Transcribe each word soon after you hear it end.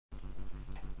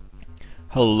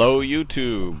Hello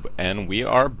YouTube, and we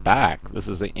are back. This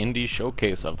is an indie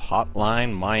showcase of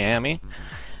Hotline Miami,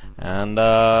 and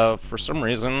for some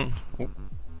reason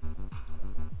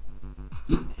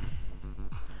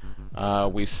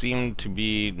we seem to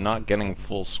be not getting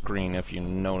full screen, if you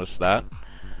notice that.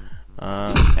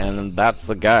 And that's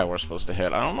the guy we're supposed to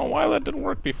hit. I don't know why that didn't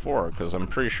work before, because I'm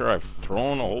pretty sure I've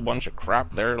thrown a whole bunch of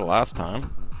crap there last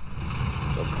time.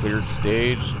 So cleared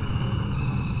stage.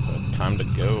 Time to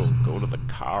go to the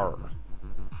car.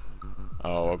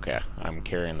 Oh, okay. I'm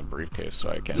carrying the briefcase, so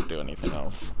I can't do anything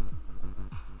else.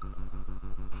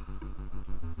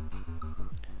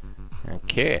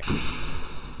 Okay.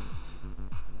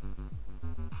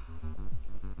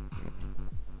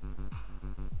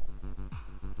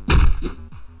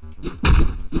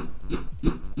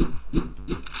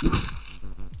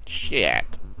 Shit.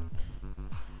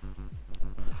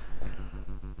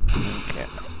 Okay.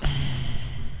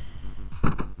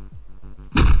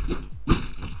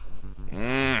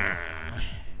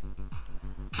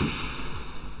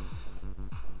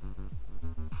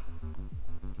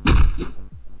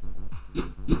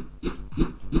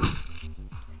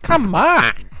 Come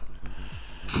on!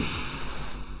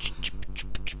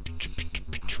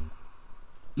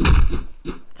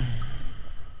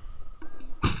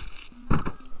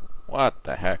 What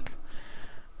the heck?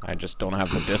 I just don't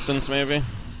have the distance, maybe?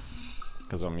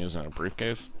 Because I'm using a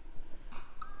briefcase?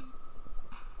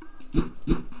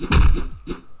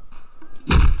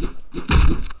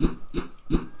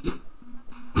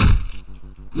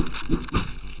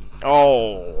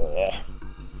 Oh!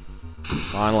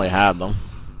 Finally had them.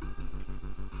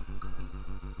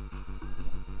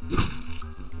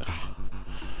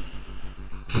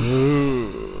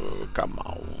 Ooh, come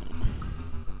on.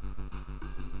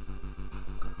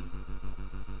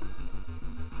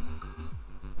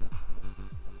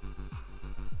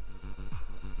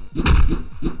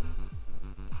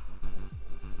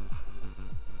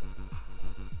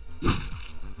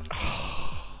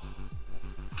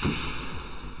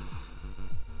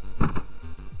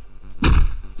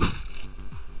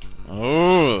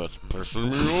 Oh, that's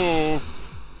pissing me off.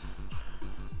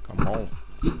 Come on.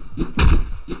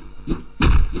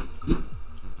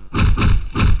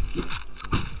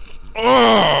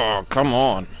 Oh, come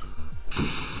on.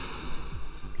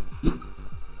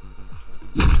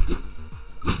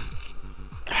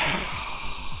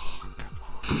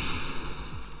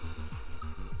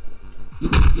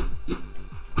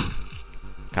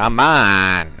 Come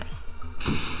on.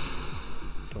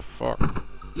 The fuck?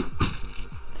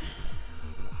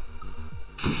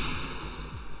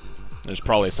 There's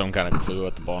probably some kind of clue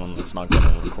at the bottom that's not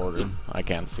getting recorded. I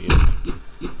can't see it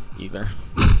either.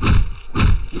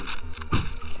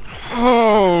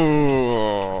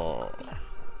 Oh.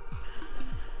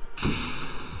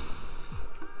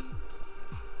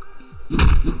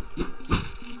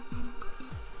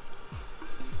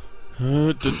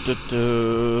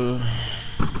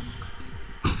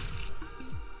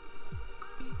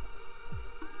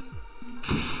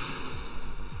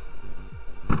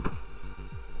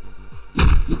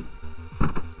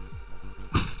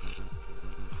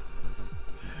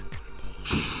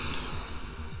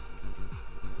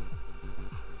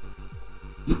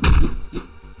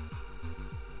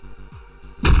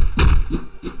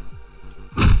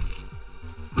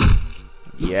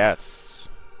 Yes.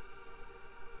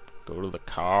 Go to the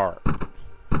car.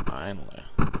 Finally.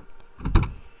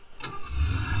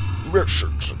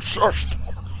 Mission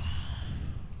successful.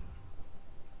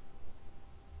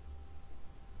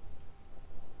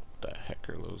 What the heck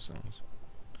are those things?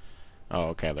 Oh,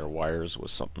 okay, they're wires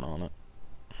with something on it.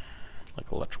 Like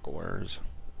electrical wires.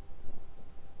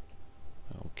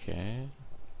 Okay.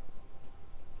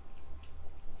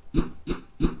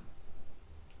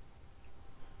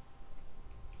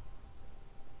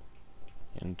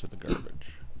 Into the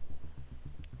garbage.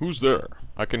 Who's there?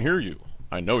 I can hear you.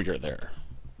 I know you're there.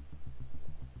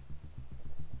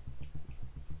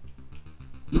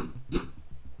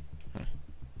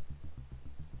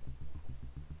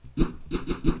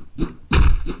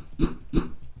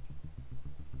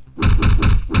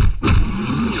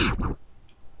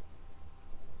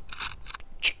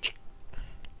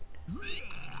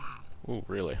 Oh,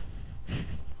 really?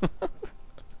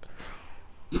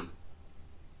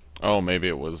 Oh, maybe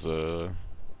it was,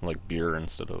 like beer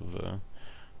instead of,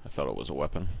 I thought it was a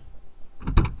weapon.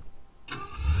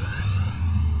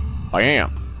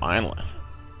 Bam! Finally.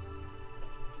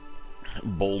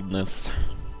 Boldness.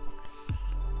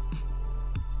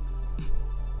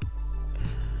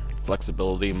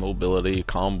 Flexibility, mobility,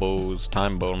 combos,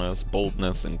 time bonus,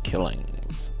 boldness, and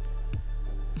killings.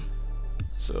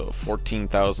 So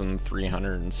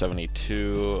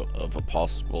 14,372 of a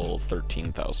possible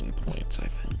 13,000 points, I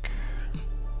think.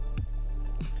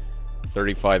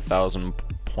 35,000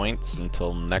 points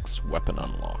until next weapon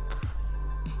unlock.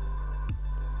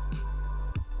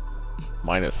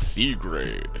 Minus C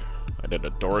grade. I did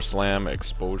a door slam,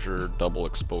 exposure, double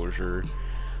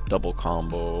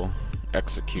combo,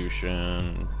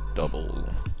 execution, double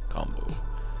combo.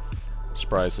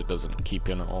 Surprised it doesn't keep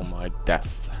in all my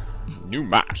deaths. New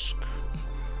mask.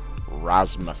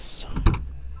 Rasmus.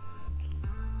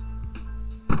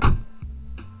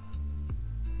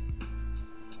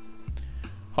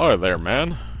 Hi there,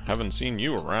 man. Haven't seen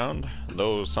you around,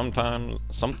 though sometimes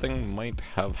something might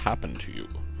have happened to you.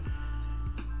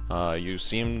 You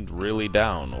seemed really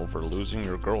down over losing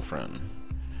your girlfriend.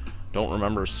 Don't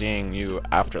remember seeing you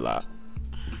after that.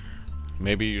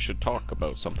 Maybe you should talk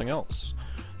about something else.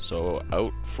 So,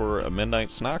 out for a midnight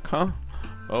snack, huh?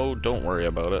 Oh, don't worry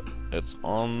about it. It's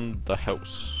on the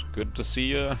house. Good to see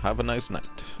you. Have a nice night.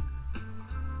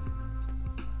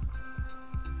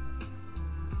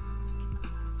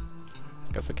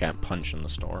 Guess I can't punch in the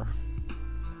store.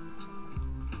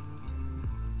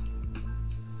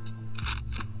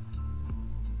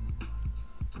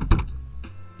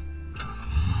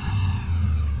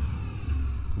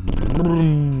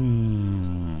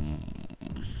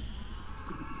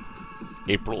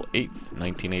 April 8th,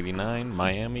 1989,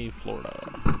 Miami, Florida.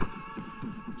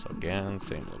 So again,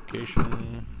 same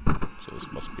location. So this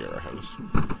must be our house.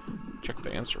 Check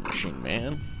the answer machine,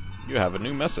 man. You have a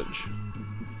new message.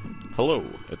 Hello,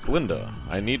 it's Linda.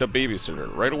 I need a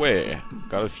babysitter right away.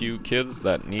 Got a few kids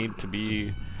that need to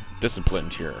be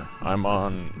disciplined here. I'm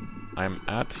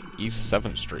at East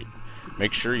 7th Street.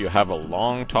 Make sure you have a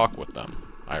long talk with them.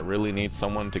 I really need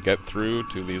someone to get through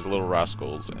to these little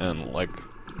rascals, and like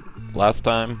last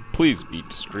time, please be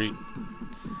discreet.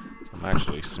 So I'm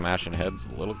actually smashing heads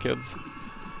of little kids.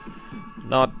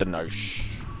 Not the nice.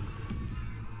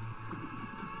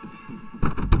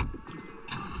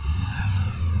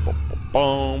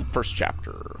 Boom. First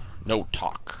chapter. No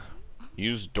talk.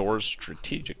 Use doors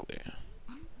strategically.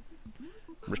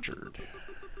 Richard.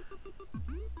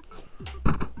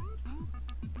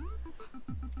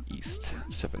 East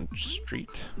 7th Street.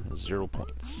 0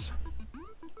 points.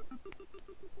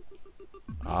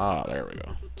 Ah, there we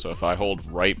go. So if I hold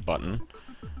right button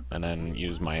and then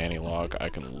use my anti-log, I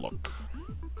can look.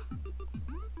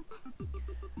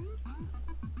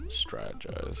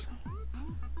 Strategize.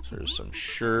 So there's some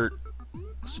shirt,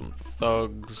 some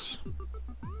thugs,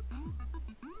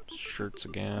 shirts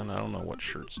again. I don't know what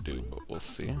shirts do, but we'll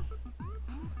see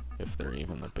if they're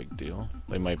even a big deal.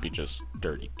 They might be just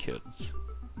dirty kids.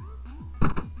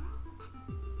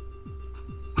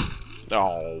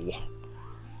 Oh.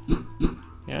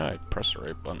 Yeah, I pressed the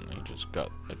right button. He just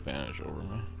got advantage over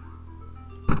me.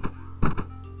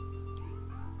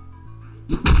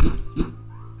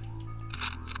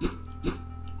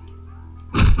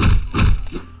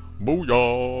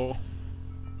 Booyah!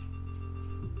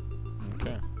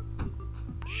 Okay.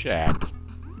 Shacked.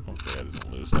 Hopefully I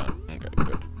didn't lose that. Okay,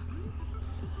 good.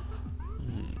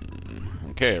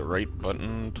 Okay, right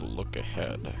button to look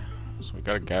ahead. So we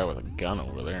got a guy with a gun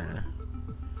over there.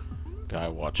 Guy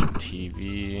watching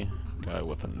TV. Guy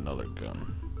with another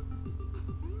gun.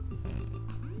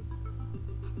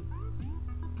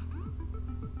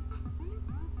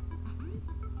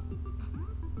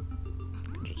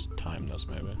 Just time this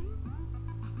maybe.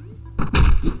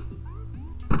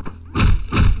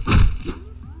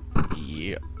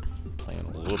 Yeah, playing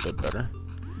a little bit better.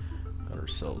 Got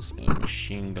ourselves a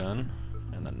machine gun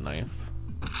and a knife.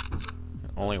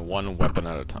 Only one weapon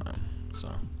at a time,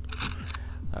 so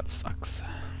that sucks.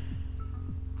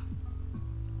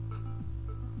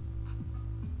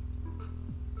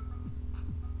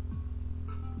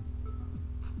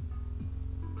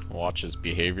 Watch his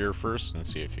behavior first and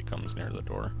see if he comes near the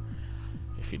door.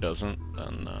 If he doesn't,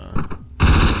 then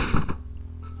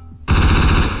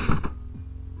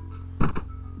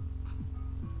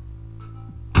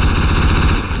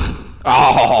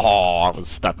oh, I was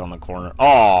stuck on the corner.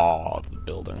 Oh, of the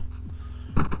building.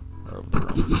 Or of the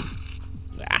room.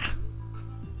 Ah.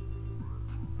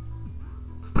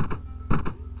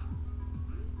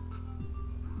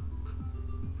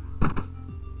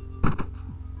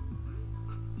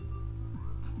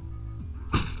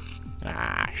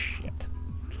 Ah, shit.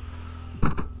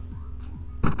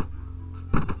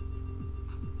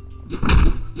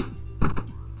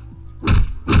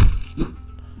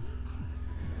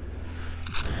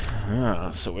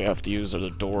 So we have to use the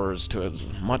doors to as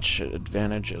much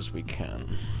advantage as we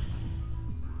can.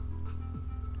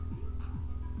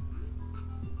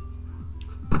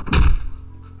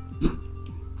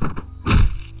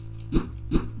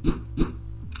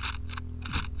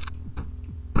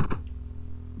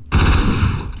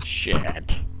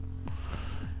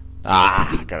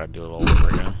 gotta do it all over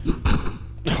again.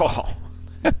 Oh!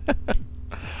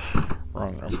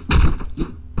 Wrong room.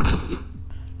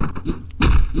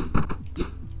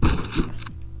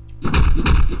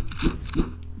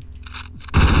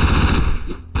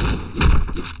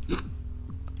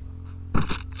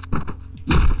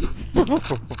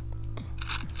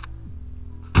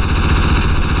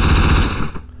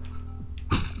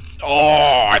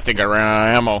 Oh, I think I ran out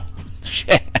of ammo.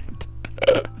 Shit.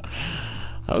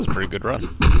 That was a pretty good run.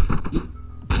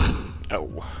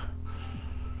 Oh.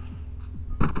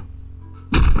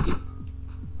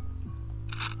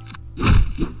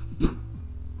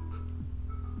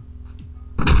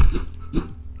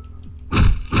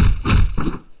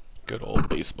 Good old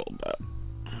baseball bat.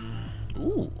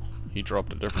 Ooh, he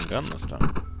dropped a different gun this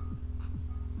time.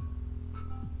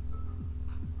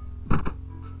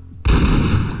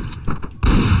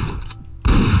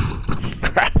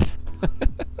 Crap.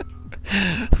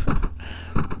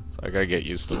 So I gotta get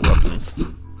used to the weapons.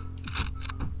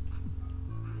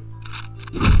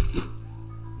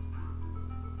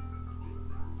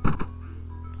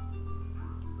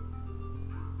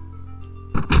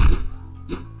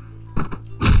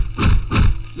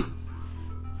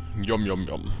 Yum yum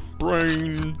yum.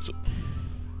 Brains!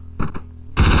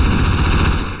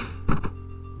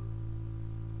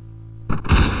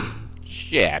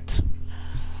 Shit.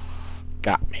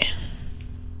 Got me.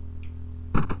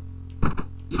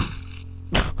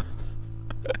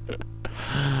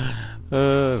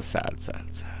 Sad, sad,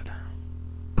 sad.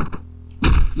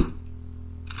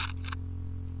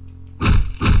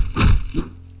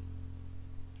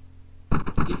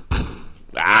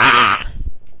 Ah!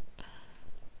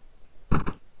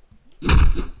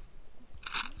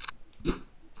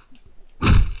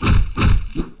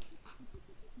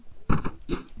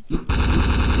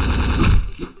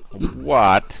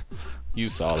 What? You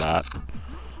saw that.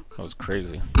 That was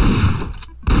crazy.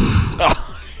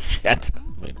 Oh, shit.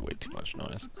 Made way too much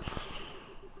noise.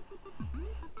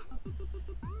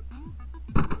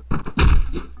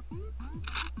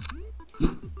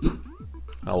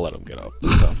 I'll let him get up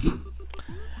this time.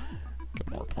 Get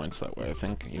more points that way, I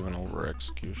think, even over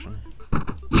execution.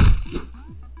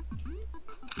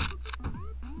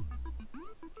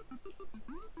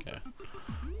 Okay,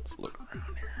 let's look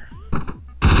around here.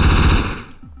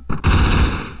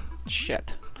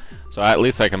 Shit. So at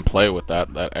least I can play with that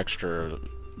extra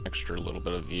little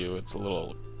bit of view. It's a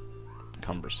little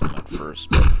cumbersome at first,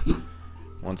 but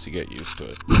once you get used to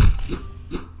it.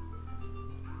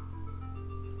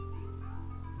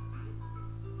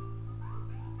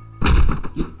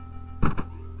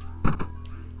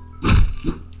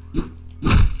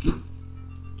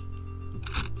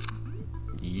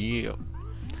 Yep.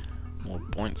 More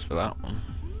points for that one.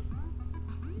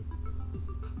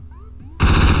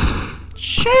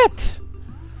 Shit!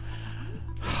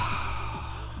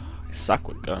 I suck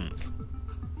with guns.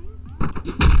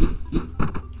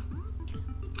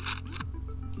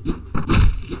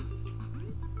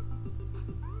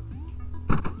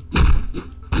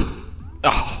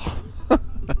 Oh.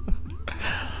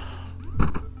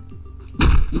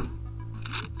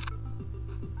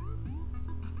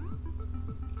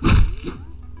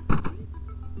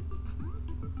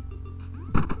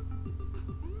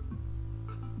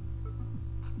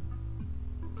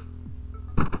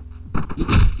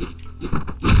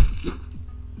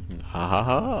 Ha ha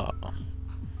ha.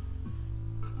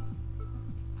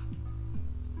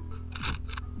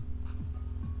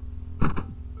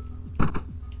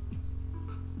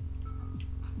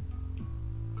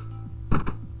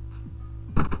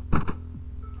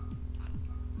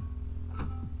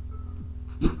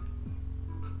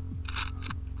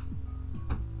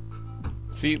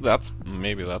 See,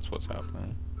 maybe that's what's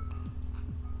happening.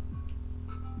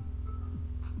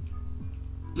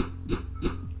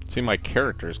 See, my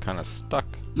character is kind of stuck.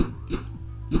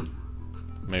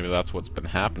 Maybe that's what's been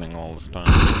happening all this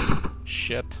time.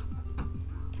 Shit.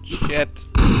 Shit.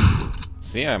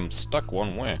 See, I'm stuck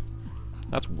one way.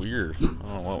 That's weird. I don't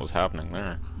know what was happening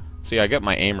there. See, I get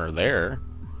my aimer there,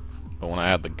 but when I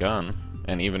had the gun,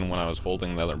 and even when I was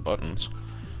holding the other buttons,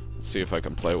 let's see if I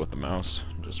can play with the mouse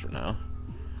just for now.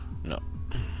 No.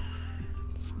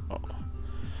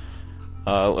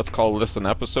 Let's call this an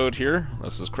episode here.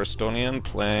 This is Christonian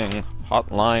playing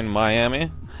Hotline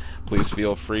Miami. Please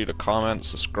feel free to comment,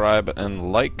 subscribe,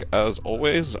 and like as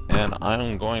always. And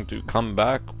I'm going to come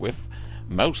back with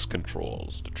mouse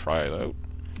controls to try it out.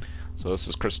 So this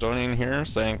is Christonian here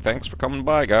saying thanks for coming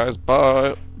by, guys.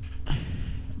 Bye.